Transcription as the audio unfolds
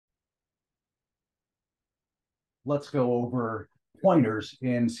let's go over pointers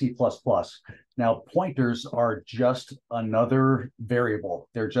in C++. Now, pointers are just another variable.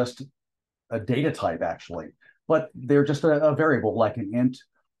 They're just a data type, actually, but they're just a variable like an int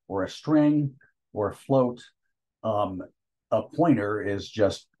or a string or a float. Um, a pointer is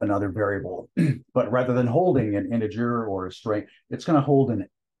just another variable, but rather than holding an integer or a string, it's going to hold an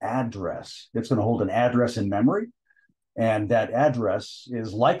address. It's going to hold an address in memory, and that address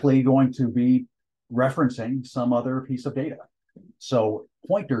is likely going to be referencing some other piece of data. So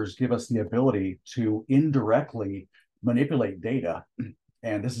pointers give us the ability to indirectly manipulate data.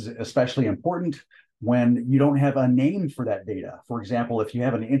 And this is especially important when you don't have a name for that data. For example, if you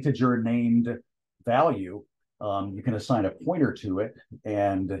have an integer named value, you can assign a pointer to it,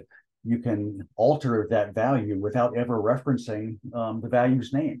 and you can alter that value without ever referencing the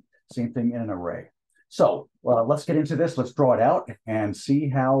value's name. Same thing in an array. So let's get into this. Let's draw it out and see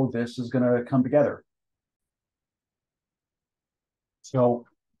how this is going to come together. So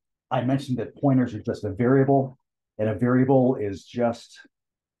I mentioned that pointers are just a variable, and a variable is just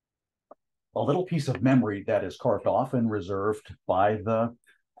a little piece of memory that is carved off and reserved by the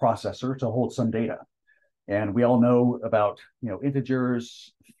processor to hold some data. And we all know about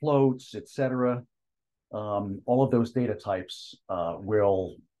integers, floats, etc. All of those data types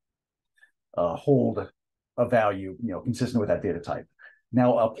will hold a value consistent with that data type.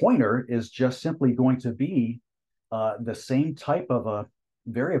 Now, a pointer is just simply going to be the same type of a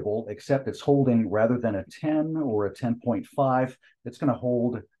variable, except it's holding, rather than a 10 or a 10.5, it's going to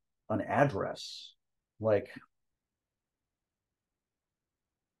hold an address, like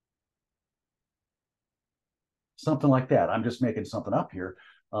something like that. I'm just making something up here,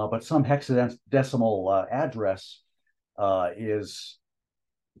 but some hexadecimal address is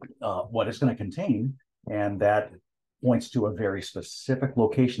what it's going to contain, and that points to a very specific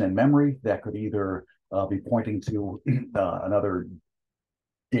location in memory that could either be pointing to another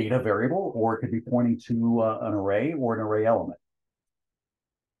data variable, or it could be pointing to an array or an array element.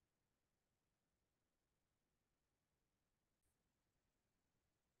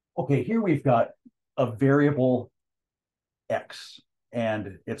 Okay, here we've got a variable x,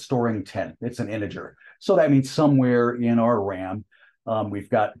 and it's storing 10. It's an integer. So that means somewhere in our RAM, we've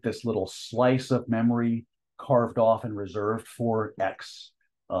got this little slice of memory carved off and reserved for x.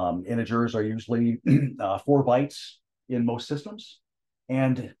 Integers are usually 4 bytes in most systems.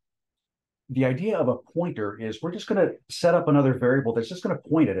 And the idea of a pointer is we're just going to set up another variable that's just going to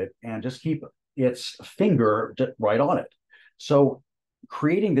point at it and just keep its finger right on it. So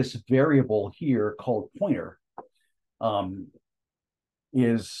creating this variable here called pointer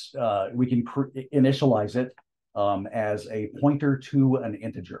is we can initialize it as a pointer to an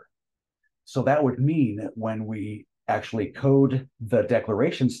integer. So that would mean when we actually code the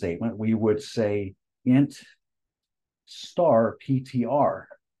declaration statement, we would say int star PTR.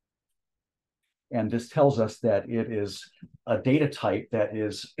 And this tells us that it is a data type that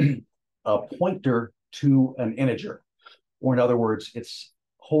is a pointer to an integer. Or in other words, it's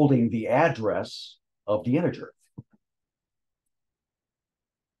holding the address of the integer.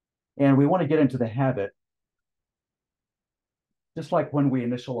 And we want to get into the habit, just like when we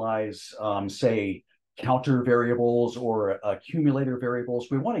initialize, say, counter variables or accumulator variables,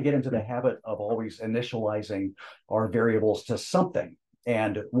 we want to get into the habit of always initializing our variables to something.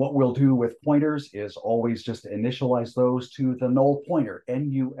 And what we'll do with pointers is always just initialize those to the null pointer,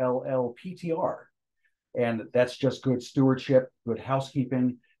 NULLPTR. And that's just good stewardship, good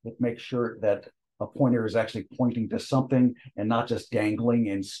housekeeping. It makes sure that a pointer is actually pointing to something and not just dangling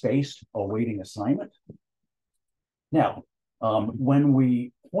in space awaiting assignment. Now, when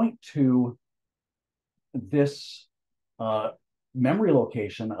we point to this memory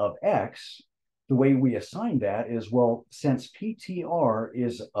location of x, the way we assign that is, well, since PTR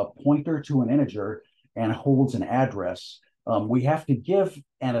is a pointer to an integer and holds an address, we have to give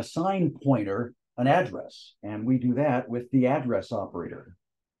an assigned pointer an address, and we do that with the address operator.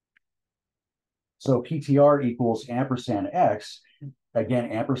 So PTR equals ampersand x.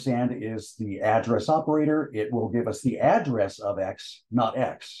 Again, ampersand is the address operator. It will give us the address of x, not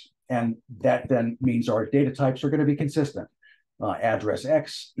x. And that then means our data types are going to be consistent. Address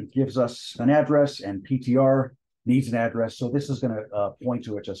x gives us an address, and PTR needs an address. So this is going to point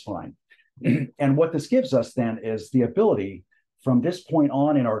to it just fine. And what this gives us then is the ability from this point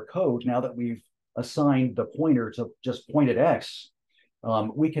on in our code, now that we've assigned the pointer to just point at x,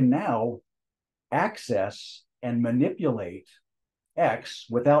 we can now access and manipulate x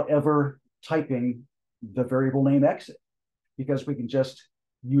without ever typing the variable name exit, because we can just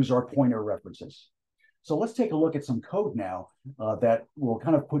use our pointer references. So let's take a look at some code now that will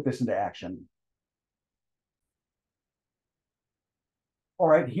kind of put this into action. All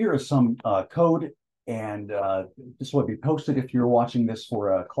right, here is some code, and this will be posted if you're watching this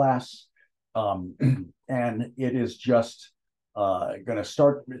for a class. And it is just going to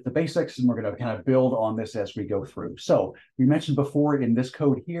start with the basics, and we're going to kind of build on this as we go through. So we mentioned before in this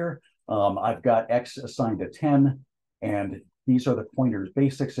code here, I've got X assigned to 10, and these are the pointers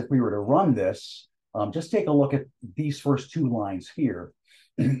basics. If we were to run this, just take a look at these first two lines here.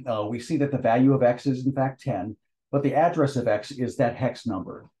 We see that the value of X is in fact 10, but the address of X is that hex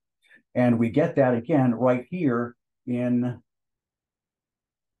number. And we get that again right here in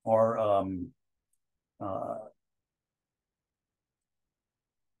our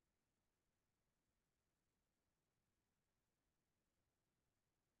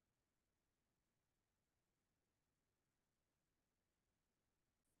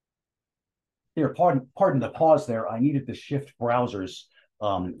here, pardon the pause there. I needed to shift browsers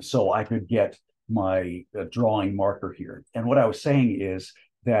so I could get my drawing marker here. And what I was saying is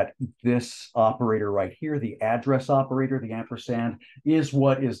that this operator right here, the address operator, the ampersand, is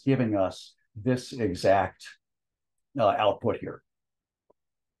what is giving us this exact output here.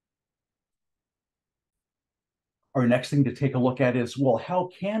 Our next thing to take a look at is, well, how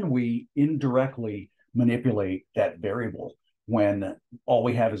can we indirectly manipulate that variable when all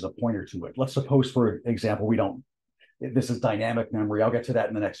we have is a pointer to it? Let's suppose, for example, this is dynamic memory. I'll get to that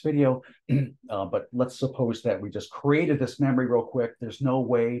in the next video. But let's suppose that we just created this memory real quick. There's no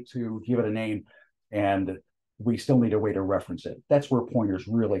way to give it a name, and we still need a way to reference it. That's where pointers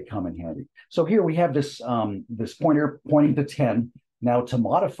really come in handy. So here we have this, this pointer pointing to 10. Now, to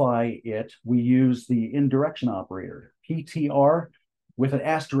modify it, we use the indirection operator, PTR, with an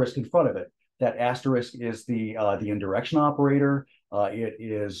asterisk in front of it. That asterisk is the indirection operator. It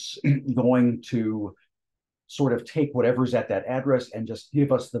is going to sort of take whatever's at that address and just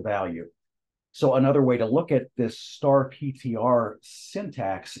give us the value. So another way to look at this star PTR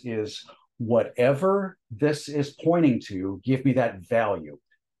syntax is whatever this is pointing to, give me that value.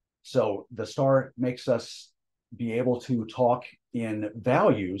 So the star makes us be able to talk in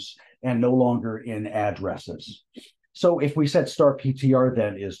values and no longer in addresses. So if we set star PTR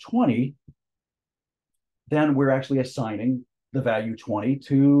then is 20, then we're actually assigning the value 20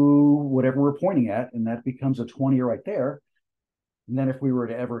 to whatever we're pointing at, and that becomes a 20 right there. And then if we were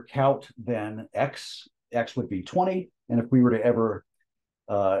to ever count, then X would be 20. And if we were to ever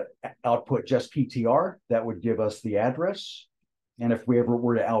output just PTR, that would give us the address. And if we ever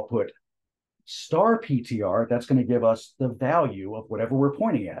were to output star PTR, that's going to give us the value of whatever we're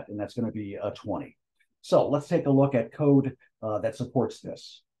pointing at, and that's going to be a 20. So let's take a look at code that supports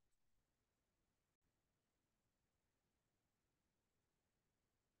this.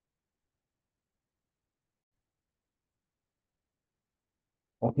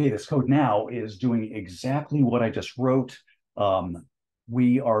 Okay, this code now is doing exactly what I just wrote.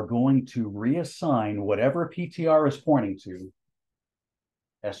 We are going to reassign whatever PTR is pointing to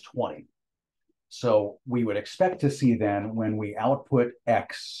as 20. So we would expect to see then when we output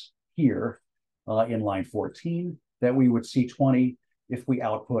X here in line 14, that we would see 20. If we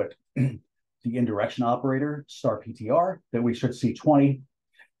output the indirection operator, star PTR, that we should see 20.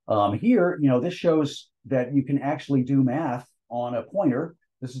 Here, this shows that you can actually do math on a pointer.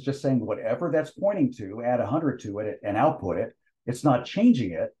 This is just saying whatever that's pointing to, add 100 to it and output it. It's not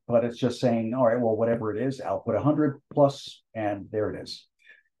changing it, but it's just saying, all right, well, whatever it is, output 100 plus, and there it is.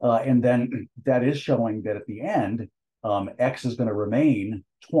 And then that is showing that at the end, X is going to remain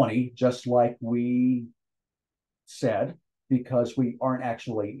 20, just like we said, because we aren't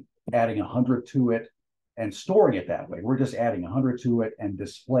actually adding 100 to it and storing it that way. We're just adding 100 to it and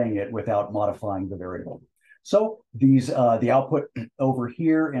displaying it without modifying the variable. So the output over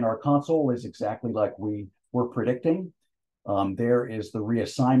here in our console is exactly like we were predicting. There is the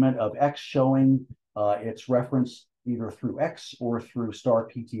reassignment of X showing its reference either through X or through star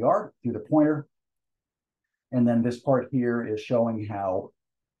PTR, through the pointer. And then this part here is showing how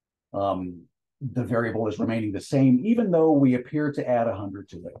the variable is remaining the same, even though we appear to add 100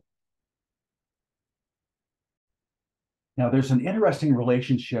 to it. Now, there's an interesting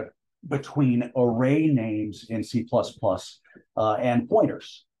relationship between array names in C++ and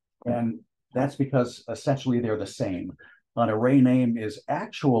pointers. And that's because essentially they're the same. An array name is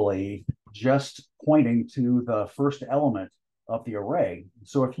actually just pointing to the first element of the array.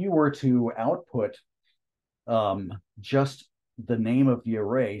 So if you were to output just the name of the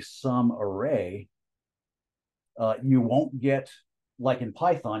array, some array, you won't get, like in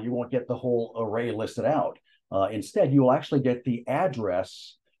Python, you won't get the whole array listed out. Instead, you will actually get the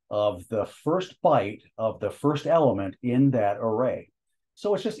address of the first byte of the first element in that array.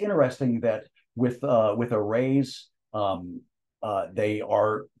 So it's just interesting that with arrays, They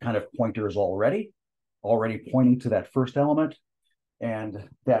are kind of pointers already pointing to that first element. And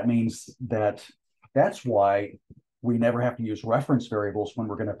that means that that's why we never have to use reference variables when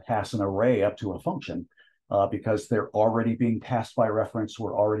we're going to pass an array up to a function, because they're already being passed by reference.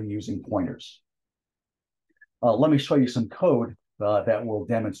 We're already using pointers. Let me show you some code that will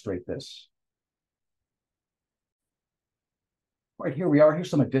demonstrate this. Right, here we are. Here's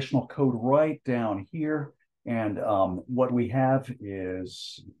some additional code right down here. And what we have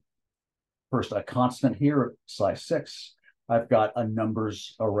is first a constant here, size 6. I've got a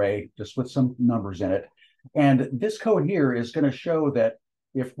numbers array just with some numbers in it. And this code here is going to show that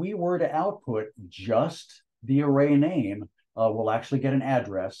if we were to output just the array name, we'll actually get an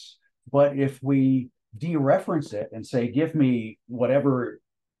address. But if we dereference it and say, give me whatever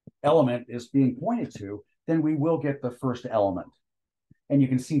element is being pointed to, then we will get the first element. And you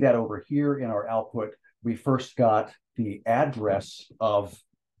can see that over here in our output. We first got the address of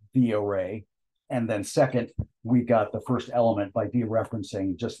the array. And then second, we got the first element by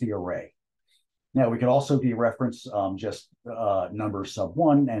dereferencing just the array. Now we can also dereference just number sub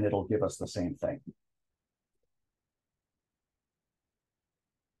 1, and it'll give us the same thing.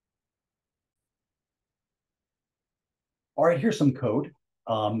 All right, here's some code.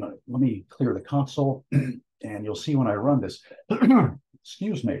 Let me clear the console, and you'll see when I run this.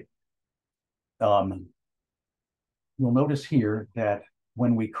 Excuse me. You'll notice here that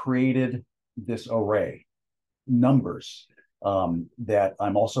when we created this array, numbers, that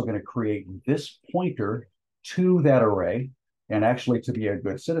I'm also going to create this pointer to that array. And actually, to be a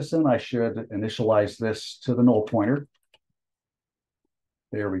good citizen, I should initialize this to the null pointer.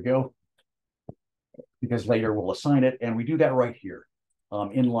 There we go. Because later we'll assign it, and we do that right here.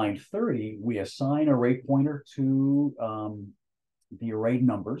 In line 30, we assign array pointer to the array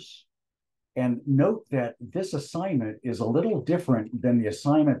numbers. And note that this assignment is a little different than the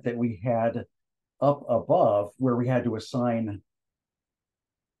assignment that we had up above, where we had to assign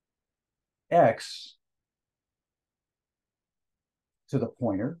X to the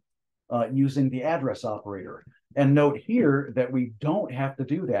pointer using the address operator. And note here that we don't have to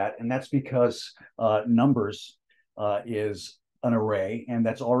do that, and that's because numbers is an array, and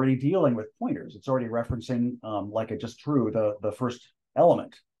that's already dealing with pointers. It's already referencing, like I just drew, the first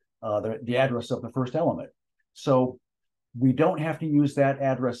element, the address of the first element. So we don't have to use that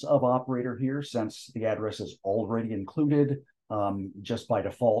address of operator here, since the address is already included just by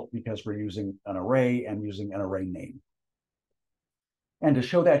default, because we're using an array and using an array name. And to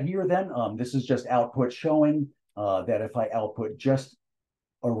show that here then, this is just output showing that if I output just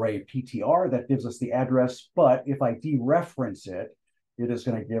array PTR, that gives us the address. But if I dereference it, it is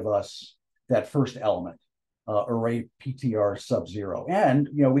going to give us that first element, array PTR sub 0. And,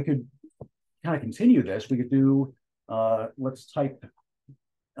 you know, we could kind of continue this. We could do, let's type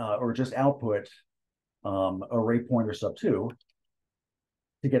or just output array pointer sub 2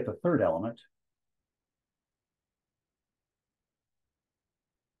 to get the third element.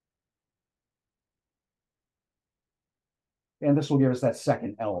 And this will give us that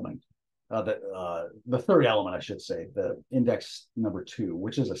second element, the third element, I should say, the index number 2,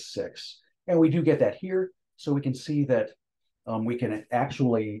 which is a 6. And we do get that here. So we can see that we can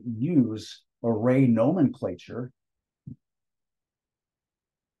actually use array nomenclature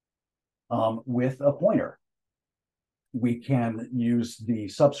with a pointer. We can use the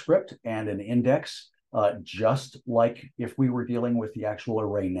subscript and an index just like if we were dealing with the actual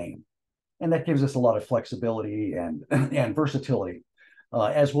array name. And that gives us a lot of flexibility and versatility,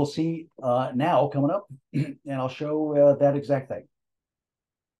 as we'll see now coming up, and I'll show that exact thing.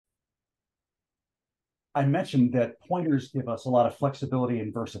 I mentioned that pointers give us a lot of flexibility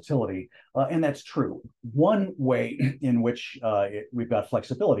and versatility, and that's true. One way in which we've got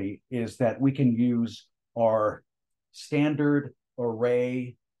flexibility is that we can use our standard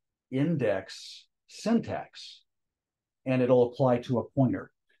array index syntax, and it'll apply to a pointer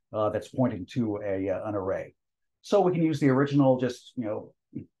that's pointing to an array. So we can use the original, just, you know,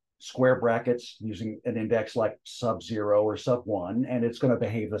 square brackets using an index like sub 0 or sub 1, and it's going to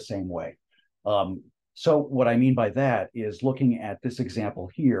behave the same way. So what I mean by that is, looking at this example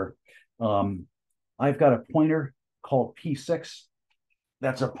here, I've got a pointer called P6.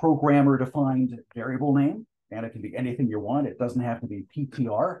 That's a programmer-defined variable name, and it can be anything you want. It doesn't have to be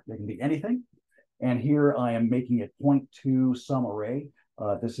PTR. It can be anything. And here I am making it point to some array.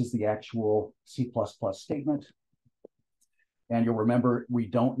 This is the actual C++ statement. And you'll remember we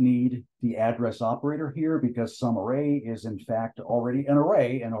don't need the address operator here, because some array is in fact already an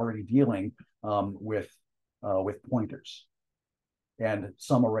array and already dealing with pointers. And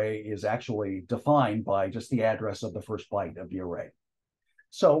some array is actually defined by just the address of the first byte of the array.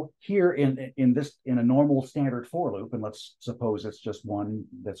 So here in a normal standard for loop, and let's suppose it's just one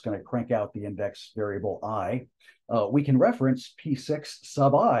that's going to crank out the index variable I, we can reference P6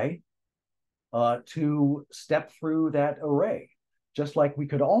 sub I to step through that array. Just like we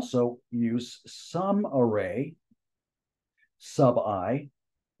could also use some array sub I,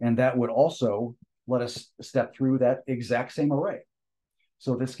 and that would also let us step through that exact same array.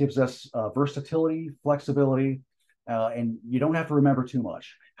 So this gives us versatility, flexibility, and you don't have to remember too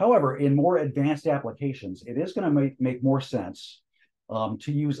much. However, in more advanced applications, it is going to make more sense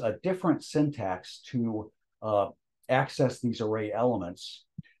to use a different syntax to access these array elements.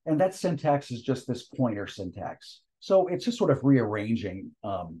 And that syntax is just this pointer syntax. So it's just sort of rearranging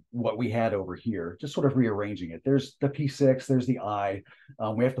what we had over here, just sort of rearranging it. There's the P6, there's the I.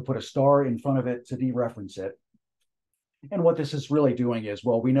 We have to put a star in front of it to dereference it. And what this is really doing is,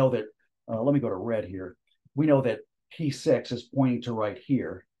 well, we know that, let me go to red here. We know that P6 is pointing to right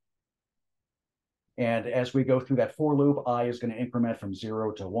here. And as we go through that for loop, I is going to increment from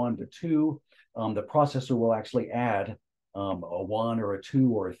 0 to 1 to 2. The processor will actually add a 1 or a 2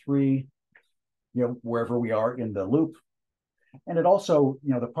 or a 3, wherever we are in the loop. And it also,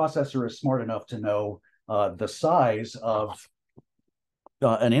 the processor is smart enough to know the size of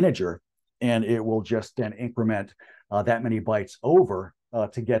an integer, and it will just then increment that many bytes over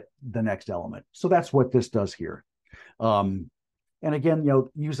to get the next element. So that's what this does here. And again,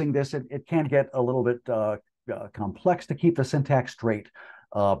 using this, it can get a little bit complex to keep the syntax straight.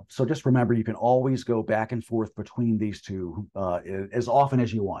 So just remember, you can always go back and forth between these two as often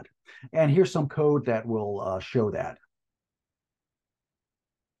as you want. And here's some code that will show that.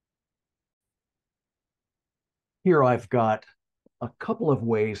 Here I've got a couple of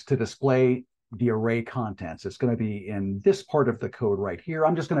ways to display the array contents. It's going to be in this part of the code right here.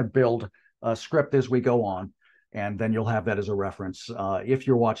 I'm just going to build a script as we go on, and then you'll have that as a reference if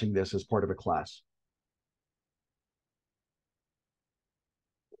you're watching this as part of a class.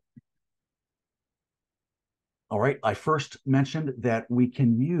 All right, I first mentioned that we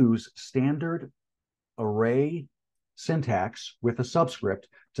can use standard array syntax with a subscript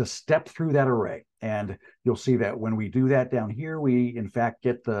to step through that array. And you'll see that when we do that down here, we in fact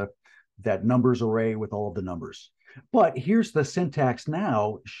get that numbers array with all of the numbers. But here's the syntax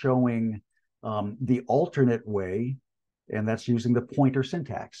now showing the alternate way, and that's using the pointer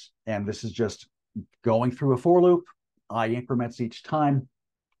syntax. And this is just going through a for loop. I increments each time,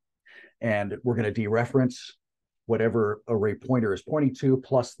 and we're going to dereference whatever array pointer is pointing to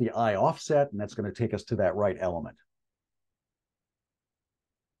plus the I offset, and that's going to take us to that right element.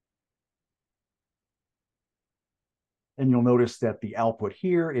 And you'll notice that the output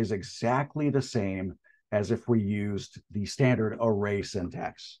here is exactly the same as if we used the standard array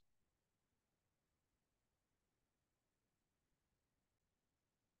syntax.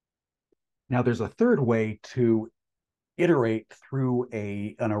 Now, there's a third way to iterate through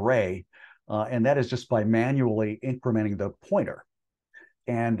an array, and that is just by manually incrementing the pointer.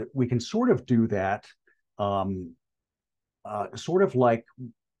 And we can sort of do that sort of like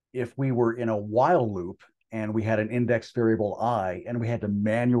if we were in a while loop and we had an index variable I and we had to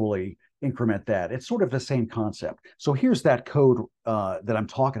manually increment that. It's sort of the same concept. So here's that code that I'm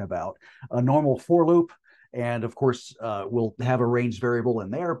talking about, a normal for loop. And of course, we'll have a range variable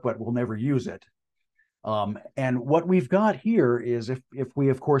in there, but we'll never use it. And what we've got here is if we,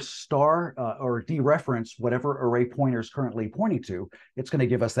 of course, star or dereference whatever array pointer is currently pointing to, it's going to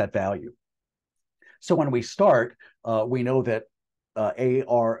give us that value. So when we start, we know that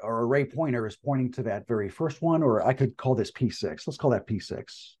our array pointer is pointing to that very first one, or I could call this P6. Let's call that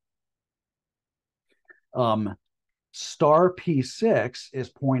P6. Star P6 is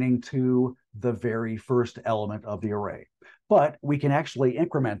pointing to the very first element of the array. But we can actually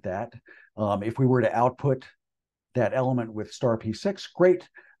increment that. If we were to output that element with star P6, great.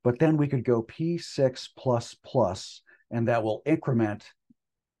 But then we could go P6++, and that will increment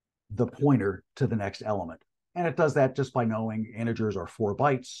the pointer to the next element. And it does that just by knowing integers are 4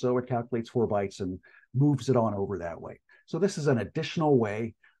 bytes. So it calculates 4 bytes and moves it on over that way. So this is an additional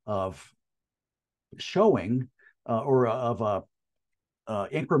way of showing or of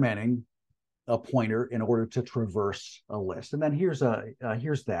incrementing a pointer in order to traverse a list. And then here's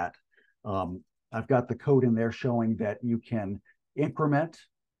that. I've got the code in there showing that you can increment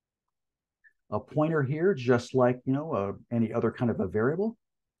a pointer here, just like any other kind of a variable.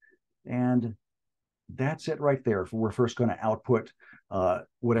 And that's it right there. We're first going to output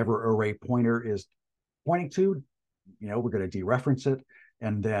whatever array pointer is pointing to. We're going to dereference it,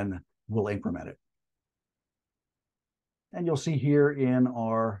 and then we'll increment it. And you'll see here in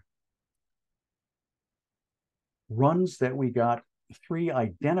our runs that we got 3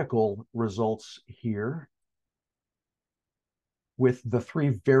 identical results here with the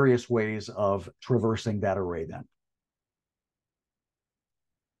 3 various ways of traversing that array then.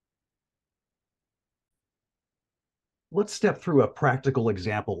 Let's step through a practical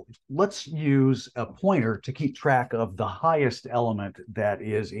example. Let's use a pointer to keep track of the highest element that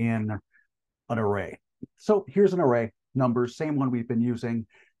is in an array. So here's an array, numbers, same one we've been using.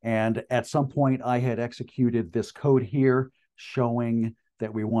 And at some point, I had executed this code here showing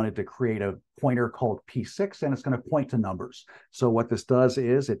that we wanted to create a pointer called P6, and it's going to point to numbers. So what this does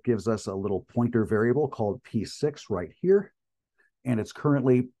is it gives us a little pointer variable called P6 right here. And it's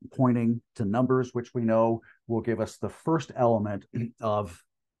currently pointing to numbers, which we know will give us the first element of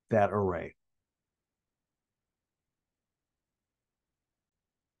that array.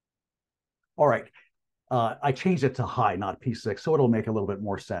 All right, I changed it to high, not P6, so it'll make a little bit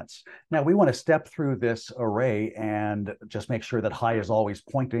more sense. Now we want to step through this array and just make sure that high is always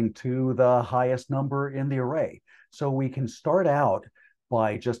pointing to the highest number in the array. So we can start out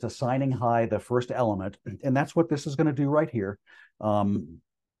by just assigning high the first element, and that's what this is going to do right here.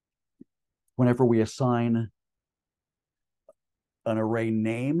 Whenever we assign an array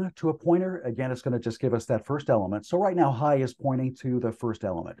name to a pointer, again, it's going to just give us that first element. So right now, high is pointing to the first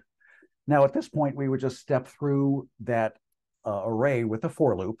element. Now, at this point, we would just step through that array with a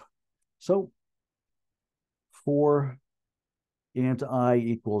for loop. So for int I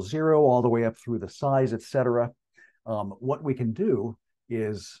equals 0 all the way up through the size, etc. What we can do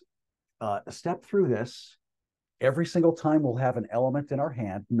is step through this. Every single time we'll have an element in our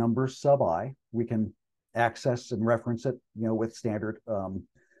hand, number sub I. We can access and reference it, with standard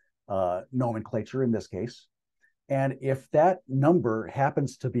nomenclature in this case. And if that number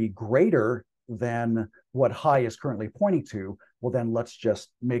happens to be greater than what high is currently pointing to, well, then let's just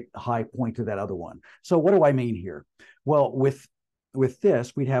make high point to that other one. So what do I mean here? Well, with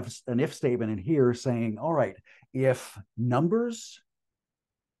this, we'd have an if statement in here saying, all right, if numbers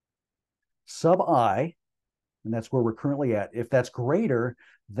sub I, and that's where we're currently at, if that's greater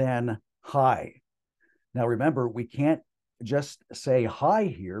than high. Now, remember, we can't just say high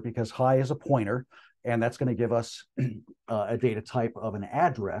here because high is a pointer, and that's going to give us a data type of an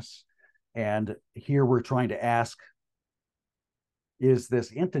address. And here we're trying to ask, is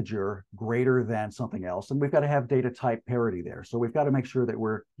this integer greater than something else? And we've got to have data type parity there. So we've got to make sure that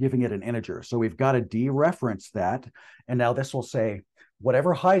we're giving it an integer. So we've got to dereference that. And now this will say,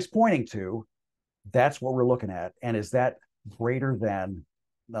 whatever high is pointing to, that's what we're looking at. And is that greater than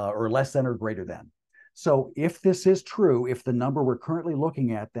or less than or greater than? So if this is true, if the number we're currently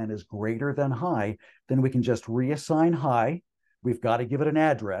looking at then is greater than high, then we can just reassign high. We've got to give it an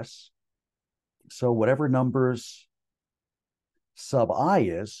address. So whatever numbers sub I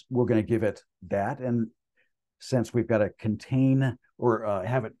is, we're going to give it that. And since we've got to contain or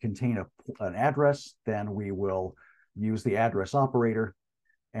have it contain an address, then we will use the address operator,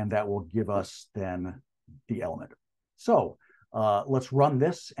 and that will give us then the element. So let's run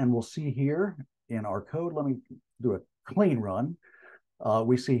this, and we'll see here in our code. Let me do a clean run.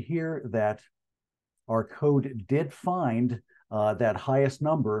 We see here that our code did find that highest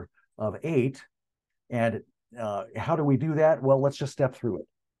number of 8. And how do we do that? Well, let's just step through it.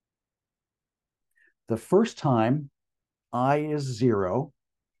 The first time I is 0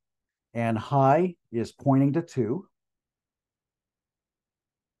 and high is pointing to 2.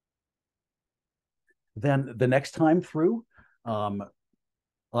 Then the next time through,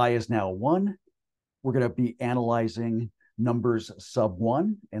 I is now 1. We're going to be analyzing numbers sub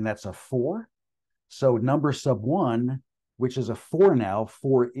 1, and that's a 4. So number sub 1, which is a 4 now,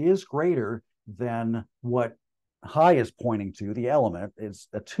 4 is greater than what high is pointing to. The element is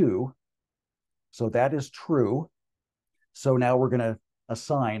a 2. So that is true. So now we're going to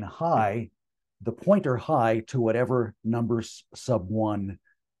assign high, the pointer high, to whatever number sub 1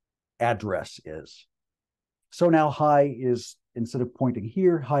 address is. So now high is, instead of pointing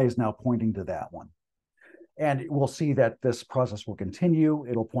here, high is now pointing to that one. And we'll see that this process will continue.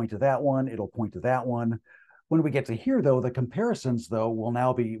 It'll point to that one. It'll point to that one. When we get to here, though, the comparisons, though, will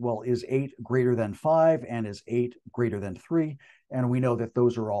now be, well, is 8 greater than 5 and is 8 greater than 3? And we know that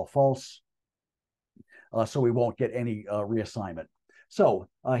those are all false. So we won't get any reassignment. So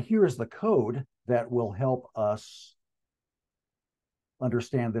here is the code that will help us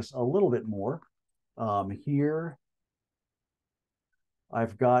understand this a little bit more. Here,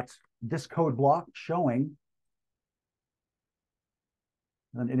 I've got this code block showing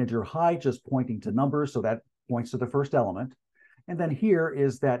an integer high just pointing to numbers, so that points to the first element. And then here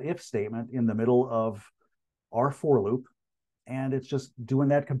is that if statement in the middle of our for loop. and it's just doing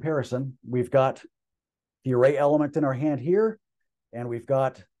that comparison. We've got the array element in our hand here, and we've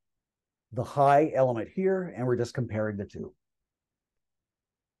got the high element here, and we're just comparing the two.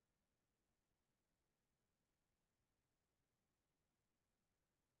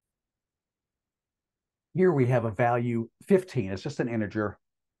 Here we have a value 15. It's just an integer.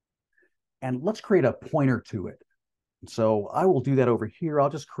 And let's create a pointer to it. So I will do that over here. I'll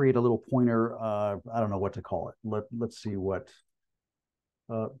just create a little pointer. I don't know what to call it. Let's see what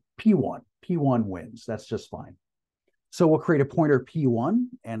P1. P1 wins. That's just fine. So we'll create a pointer P1,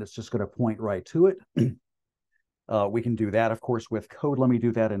 and it's just going to point right to it. We can do that, of course, with code. Let me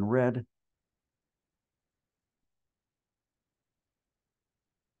do that in red.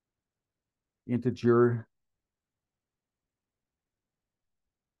 Integer.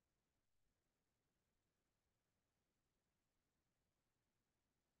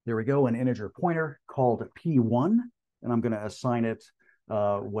 There we go, an integer pointer called P1, and I'm going to assign it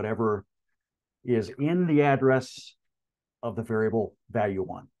whatever is in the address of the variable value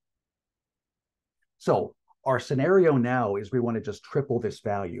 1. So our scenario now is we want to just triple this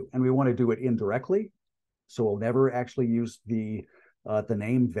value, and we want to do it indirectly. So we'll never actually use the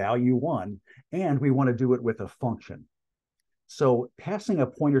name value 1, and we want to do it with a function. So passing a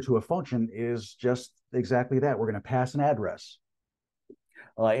pointer to a function is just exactly that. We're going to pass an address.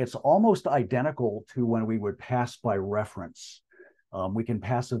 It's almost identical to when we would pass by reference. We can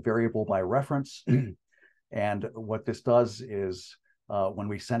pass a variable by reference. And what this does is when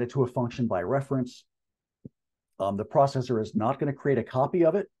we send it to a function by reference, the processor is not going to create a copy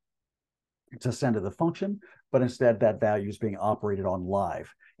of it to send to the function, but instead that value is being operated on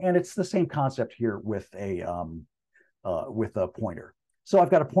live. And it's the same concept here with a pointer. So I've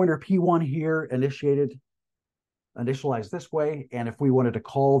got a pointer P1 here initialized this way. And if we wanted to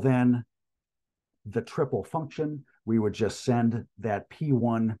call then the triple function, we would just send that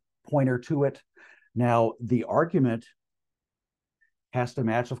P1 pointer to it. Now, the argument has to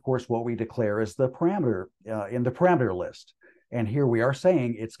match, of course, what we declare as the parameter in the parameter list. And here we are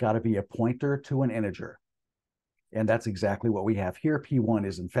saying it's got to be a pointer to an integer. And that's exactly what we have here. P1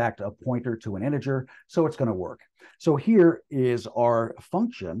 is, in fact, a pointer to an integer, so it's going to work. So here is our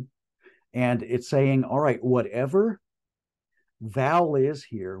function, and it's saying, all right, whatever val is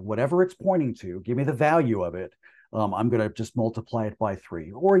here, whatever it's pointing to, give me the value of it. I'm going to just multiply it by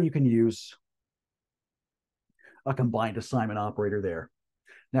 3. Or you can use a combined assignment operator there.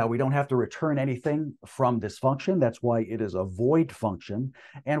 Now, we don't have to return anything from this function. That's why it is a void function.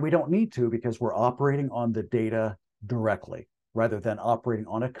 And we don't need to because we're operating on the data directly rather than operating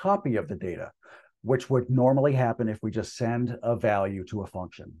on a copy of the data, which would normally happen if we just send a value to a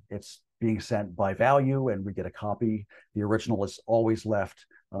function. It's being sent by value and we get a copy. The original is always left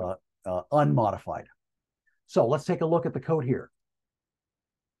unmodified. So let's take a look at the code here.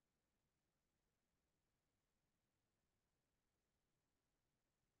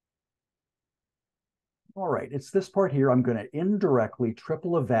 All right, it's this part here. I'm going to indirectly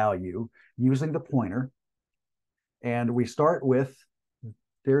triple a value using the pointer. And we start with,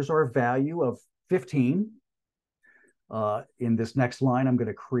 there's our value of 15. In this next line, I'm going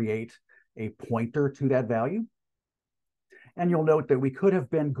to create a pointer to that value. And you'll note that we could have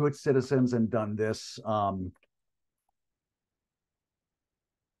been good citizens and done this.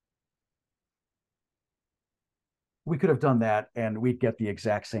 We could have done that and we'd get the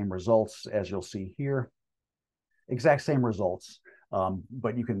exact same results as you'll see here. Exact same results,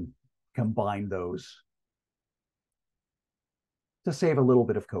 but you can combine those to save a little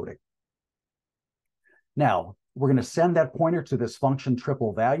bit of coding. Now, we're going to send that pointer to this function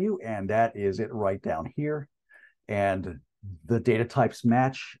triple value, and that is it right down here. And the data types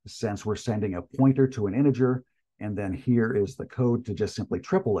match since we're sending a pointer to an integer, and then here is the code to just simply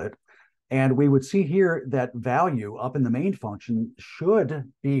triple it. And we would see here that value up in the main function should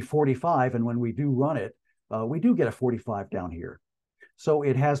be 45, and when we do run it, we do get a 45 down here. So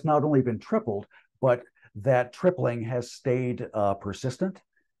it has not only been tripled, but that tripling has stayed persistent.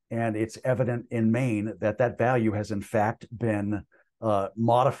 And it's evident in main that that value has in fact been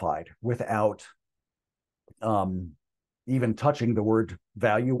modified without even touching the word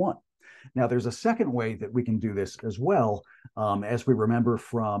value 1. Now, there's a second way that we can do this as well, as we remember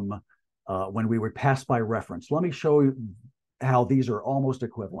from when we would pass by reference. Let me show you how these are almost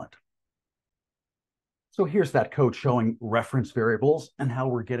equivalent. So here's that code showing reference variables and how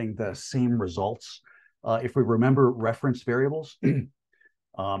we're getting the same results. If we remember reference variables,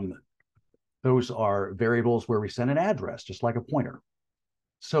 those are variables where we send an address, just like a pointer.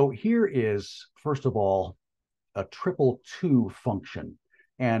 So here is, first of all, a triple 2 function.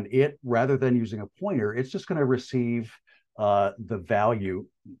 And it, rather than using a pointer, it's just going to receive the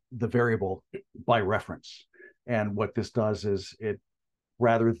variable by reference. And what this does is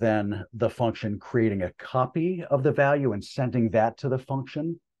rather than the function creating a copy of the value and sending that to the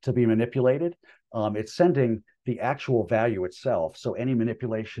function to be manipulated, it's sending the actual value itself. So any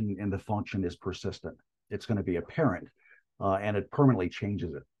manipulation in the function is persistent. It's going to be apparent, and it permanently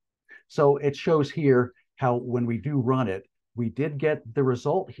changes it. So it shows here how when we do run it, we did get the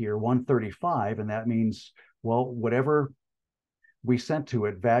result here, 135, and that means, well, whatever we sent to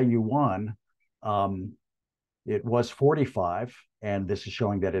it, value 1, it was 45, and this is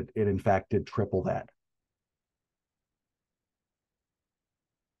showing that it in fact did triple that.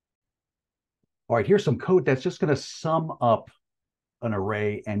 All right, here's some code that's just going to sum up an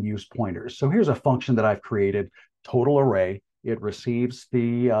array and use pointers. So here's a function that I've created, total array. It receives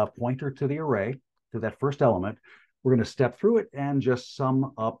the pointer to the array, to that first element. We're going to step through it and just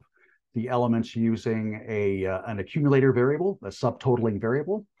sum up the elements using an accumulator variable, a subtotaling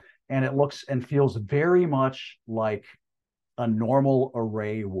variable. And it looks and feels very much like a normal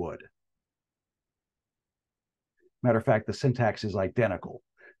array would. Matter of fact, the syntax is identical.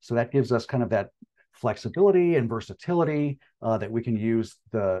 So that gives us kind of that flexibility and versatility that we can use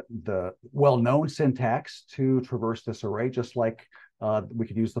the well-known syntax to traverse this array, just like we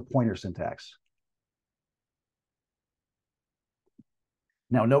could use the pointer syntax.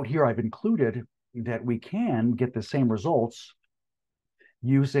 Now, note here I've included that we can get the same results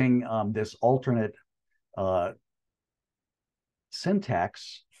using this alternate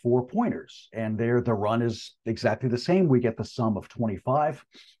syntax for pointers. And there, the run is exactly the same. We get the sum of 25,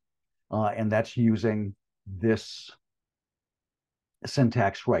 and that's using this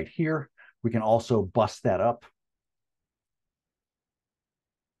syntax right here. We can also bust that up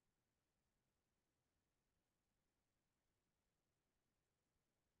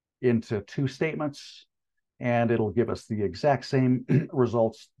into 2 statements, and it'll give us the exact same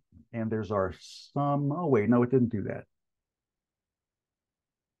results. And there's our sum. Oh, wait, no, it didn't do that.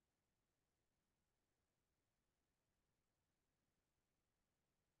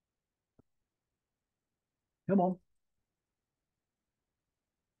 Come on. All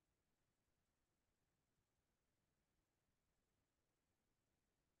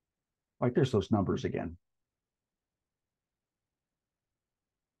right, there's those numbers again.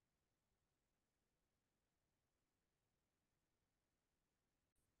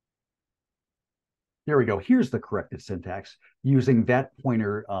 There we go. Here's the corrected syntax using that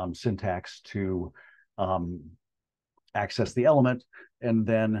pointer syntax to access the element. And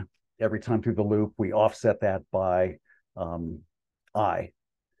then every time through the loop, we offset that by I.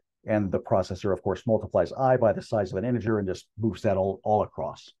 And the processor, of course, multiplies I by the size of an integer and just moves that all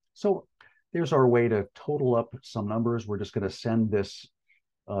across. So there's our way to total up some numbers. We're just going to send this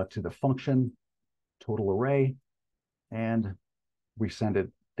to the function total array, and we send it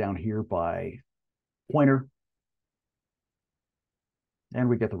down here by pointer, and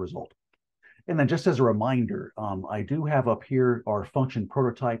we get the result. And then just as a reminder, I do have up here our function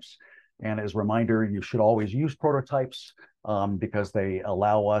prototypes. And as a reminder, you should always use prototypes because they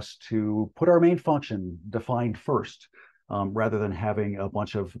allow us to put our main function defined first, rather than having a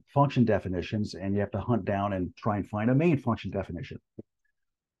bunch of function definitions and you have to hunt down and try and find a main function definition.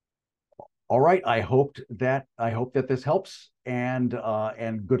 All right, I hope that this helps, and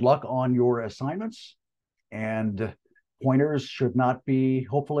good luck on your assignments. And pointers should not be,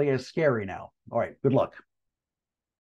 hopefully, as scary now. All right, good luck.